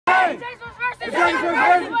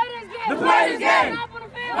The play this game.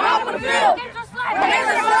 Hop on the field.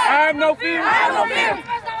 I have no fear.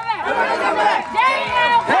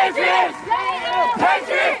 Patriots!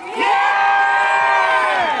 Patriots! Yeah!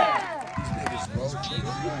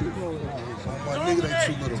 My nigga, they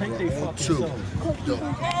too little, bro. On two. Yo.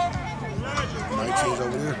 19's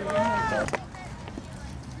over there.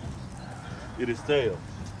 It is tail.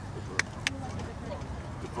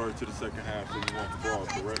 Defer to the second half, so you want the ball,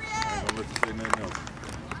 correct? I ain't gonna let you say nothing else.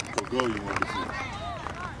 So go, you want to see.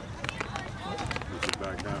 Put it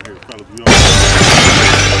back down here, fellas. We on.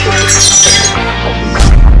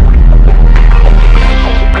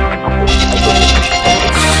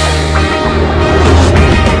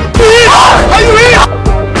 Are you here?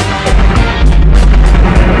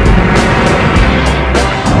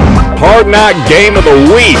 Hard Knock Game of the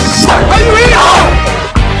Week. Are you here?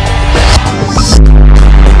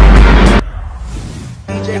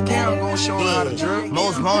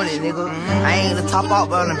 Most wanted, nigga. I ain't the top out,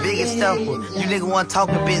 but I'm the biggest stepper. You nigga wasn't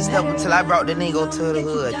talking big step until I brought the nigga to the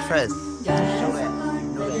hood. Trust. Show that.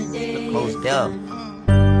 Most deaf.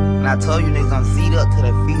 And I told you niggas I'm seat up till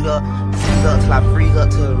they feet up till I freeze up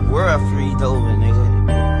till the world freeze over, nigga.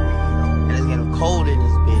 And it's getting cold in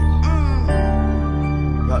this bitch.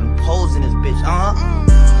 Got them poles in this bitch,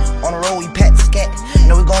 On the road we pack the scat.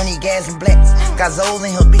 Know we gon' need gas and blacks. Got Zoes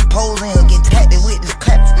in here, big poles in here, get tacked with this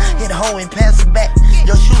claps. Hit a hole and pass it back.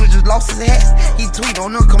 Your shooter just lost his hat. He tweet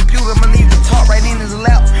on the computer, I'ma leave the talk right in his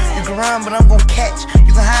lap. You can run, but I'm gon' catch.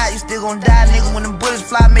 You can hide, you still gon' die, nigga. When them bullets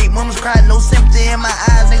fly, make mamas cry. No sympathy in my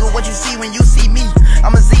eyes, nigga. What you see when you see me?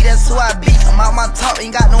 I'ma see that's who I be. I'm out my top,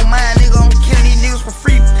 ain't got no mind, nigga. I'm killing these niggas for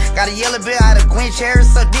free. Got a yellow bill out of Gwen Cherry,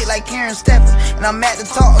 suck dick like Karen Steppen. And I'm at the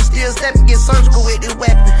top, I'm still stepping, get surgical with this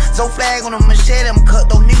weapon. So flag on the machete, I'm cut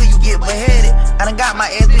though, nigga, you get beheaded. I done got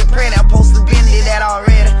my ass bit pregnant, I'm supposed to been did that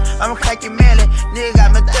already. I'm cracking melon, nigga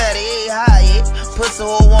got me 38 high, yeah. Pussy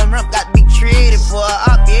hole one rump, got to be creative for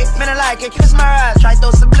a up, yeah. Man, I like it, kiss my eyes, try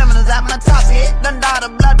throw subliminals out my top, yeah. Done died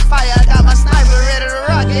of blood fire, I got my sniper ready to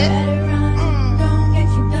rock, yeah.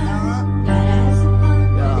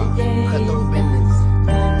 Cut those business,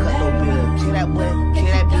 cut those bills. Kill that boy, kill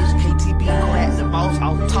that bitch, KTB, Kodak, the boss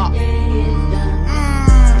off top.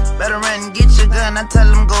 Better run and get your gun, I tell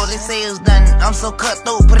them go, they say it's done. I'm so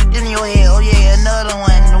cutthroat, put it in your head, oh yeah, another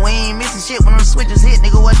one. We ain't missing shit when them switches hit,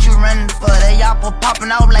 nigga, what you running for? That yapper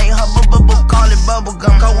popping out like call it bubble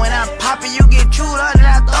gum. Cause when I pop it, you get chewed up and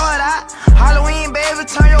I throw it out. Halloween, baby,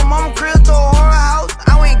 turn your mama crib to a horror house.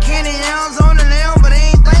 I went Kenny Yams on the limb, but it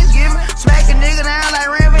ain't Thanksgiving. Smack a nigga down like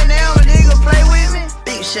Raven down, a nigga play with me.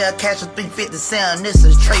 Big shell catch a 350 sound, this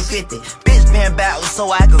is tray 50. Bitch been backwards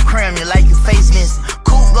so I could cram you like your face missing.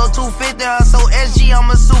 Go 250, I'm so SG, I'm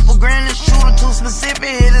a super grinning shooter, too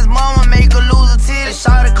specific. Hit his mama, make her lose a titty.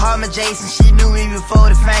 Shawty called me Jason, she knew me before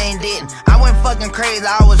the fame didn't. I went fucking crazy,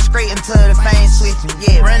 I was straight until the fame switched me,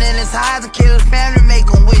 yeah. Running his highs and kill his family, make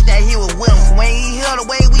him wish that he was with him. When he hear the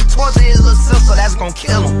way we torture his little sister, that's gon'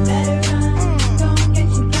 kill him.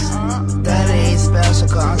 That ain't special,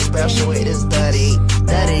 cause I'm special with this 38.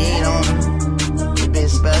 38 on him, it been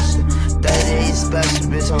special. 38 special,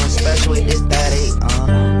 bitch, I'm special with this 38,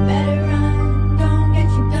 Better run, don't get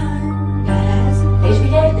you done.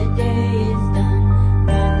 HBK, the day is done.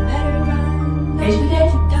 Better run, HBK,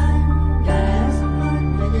 you done. Have some fun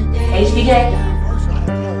for the day. HBK.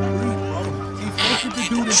 He forced you to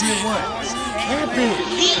do this here what? Happen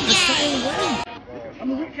the same way. I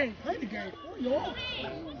mean, we can't play the game for y'all.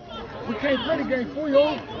 We can't play the game for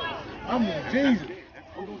y'all. I'm with Jesus.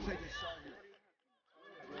 I'm gonna take this shot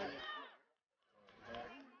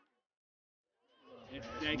here.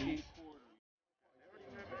 Thank you.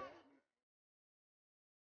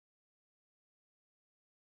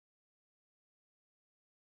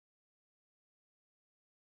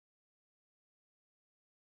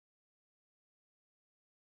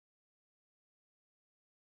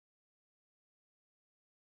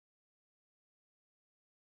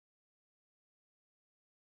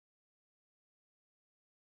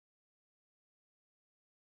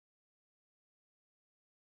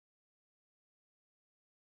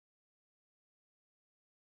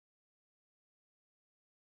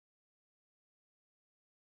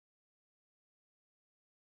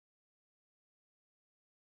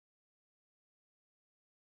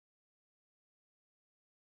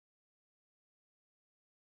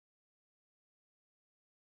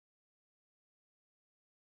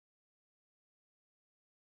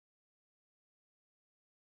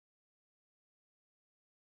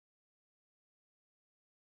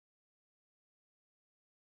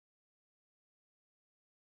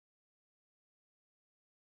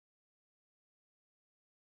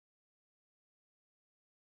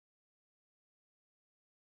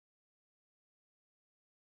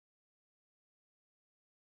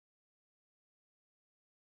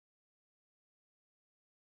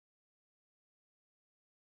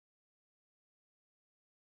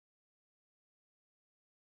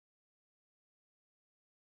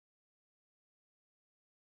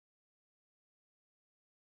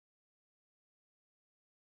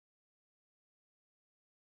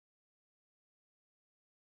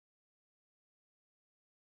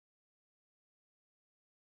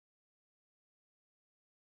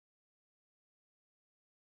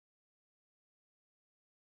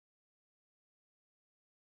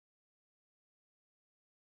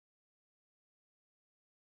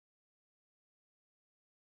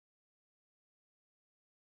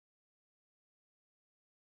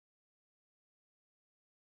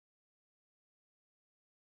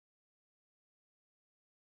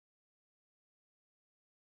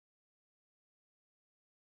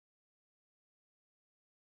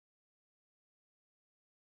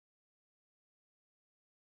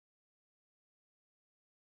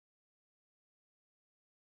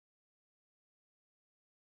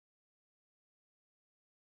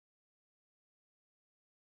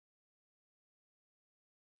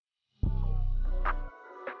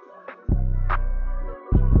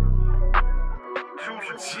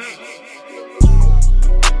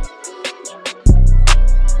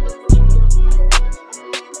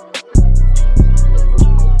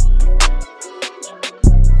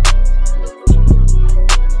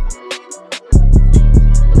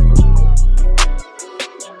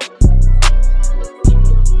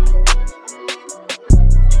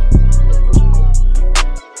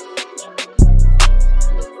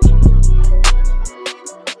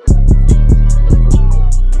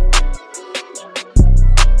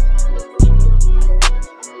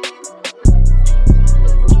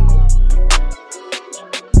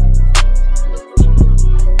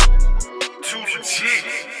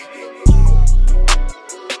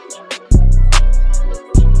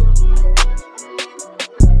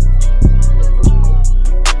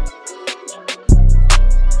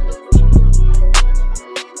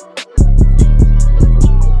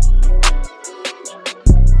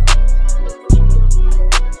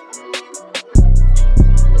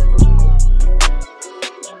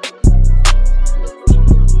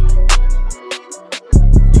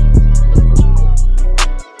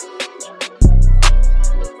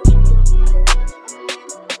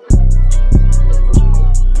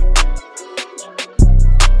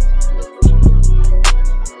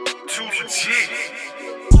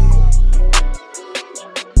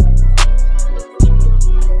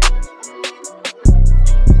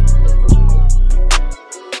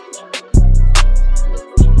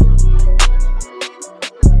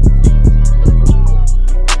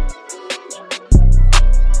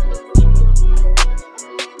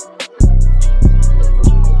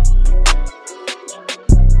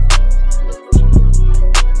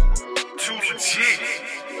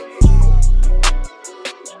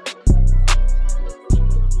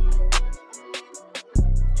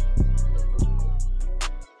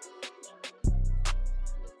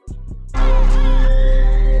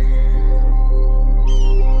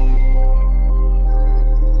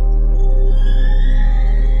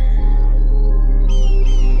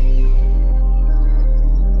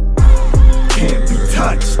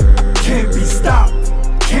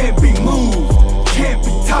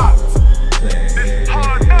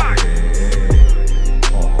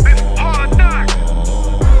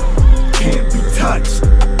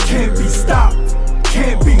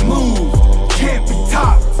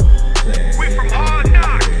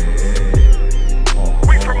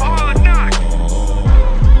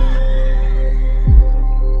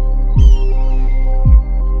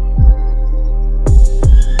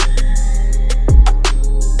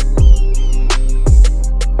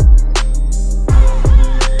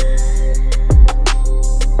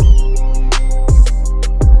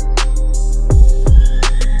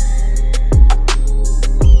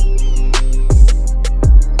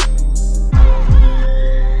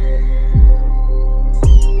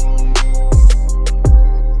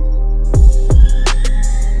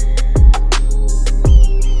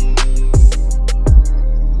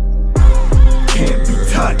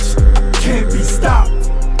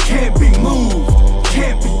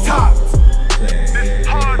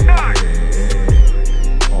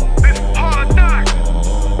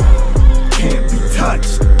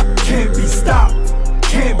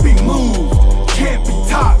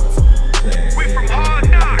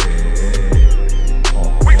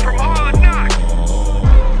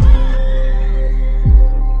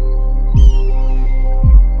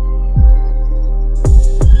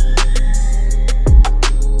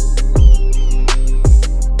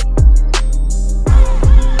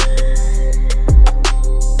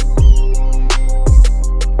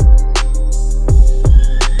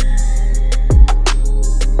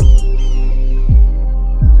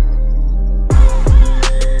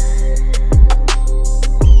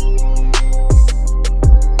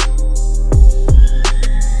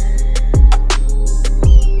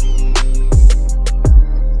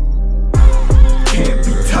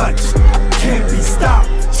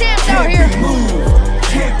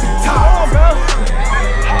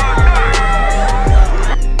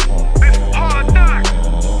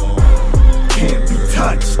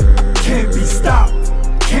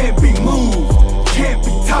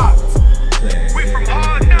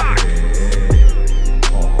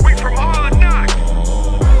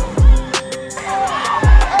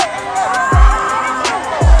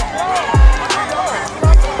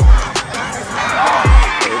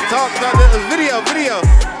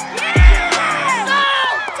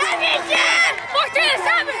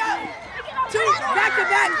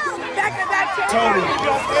 Tony,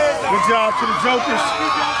 good job to the Jokers.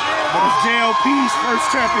 But it's JLP's first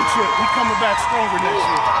championship. We coming back stronger next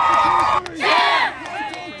year.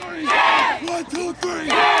 1, 2, 3.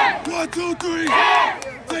 1, 2, 3.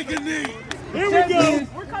 Take a knee. champions,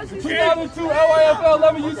 2002 LYFL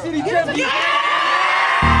 11U City champions.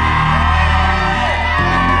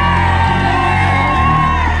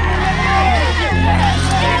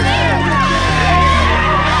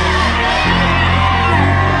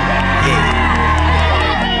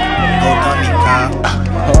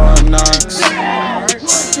 Hard knocks. We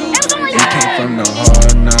came from the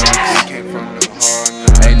hard knocks.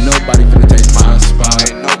 Ain't nobody finna take my spot.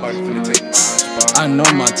 I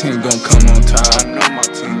know my team gon' come on top.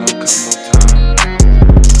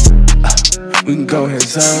 We can go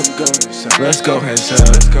heads up. Let's go heads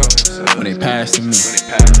up. When they pass to me,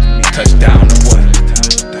 touchdown or what?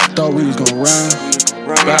 Thought we was gon' run,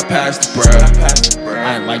 but I passed the bruh.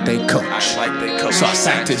 I ain't like they coach, so I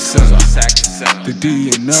sacked his son. The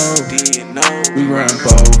D and O, we run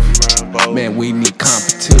both. Man, we need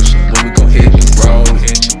competition when we gon' hit the road.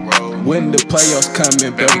 When the playoffs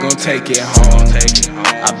coming, baby, gon' take it home.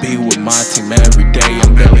 I be with my team every day,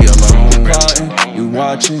 I'm barely alone. Plotting, we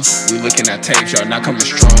watching, we looking at tapes, y'all not coming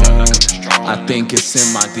strong. I think it's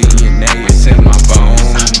in my DNA, it's in my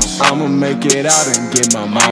bones. I'ma make it out and get my mom.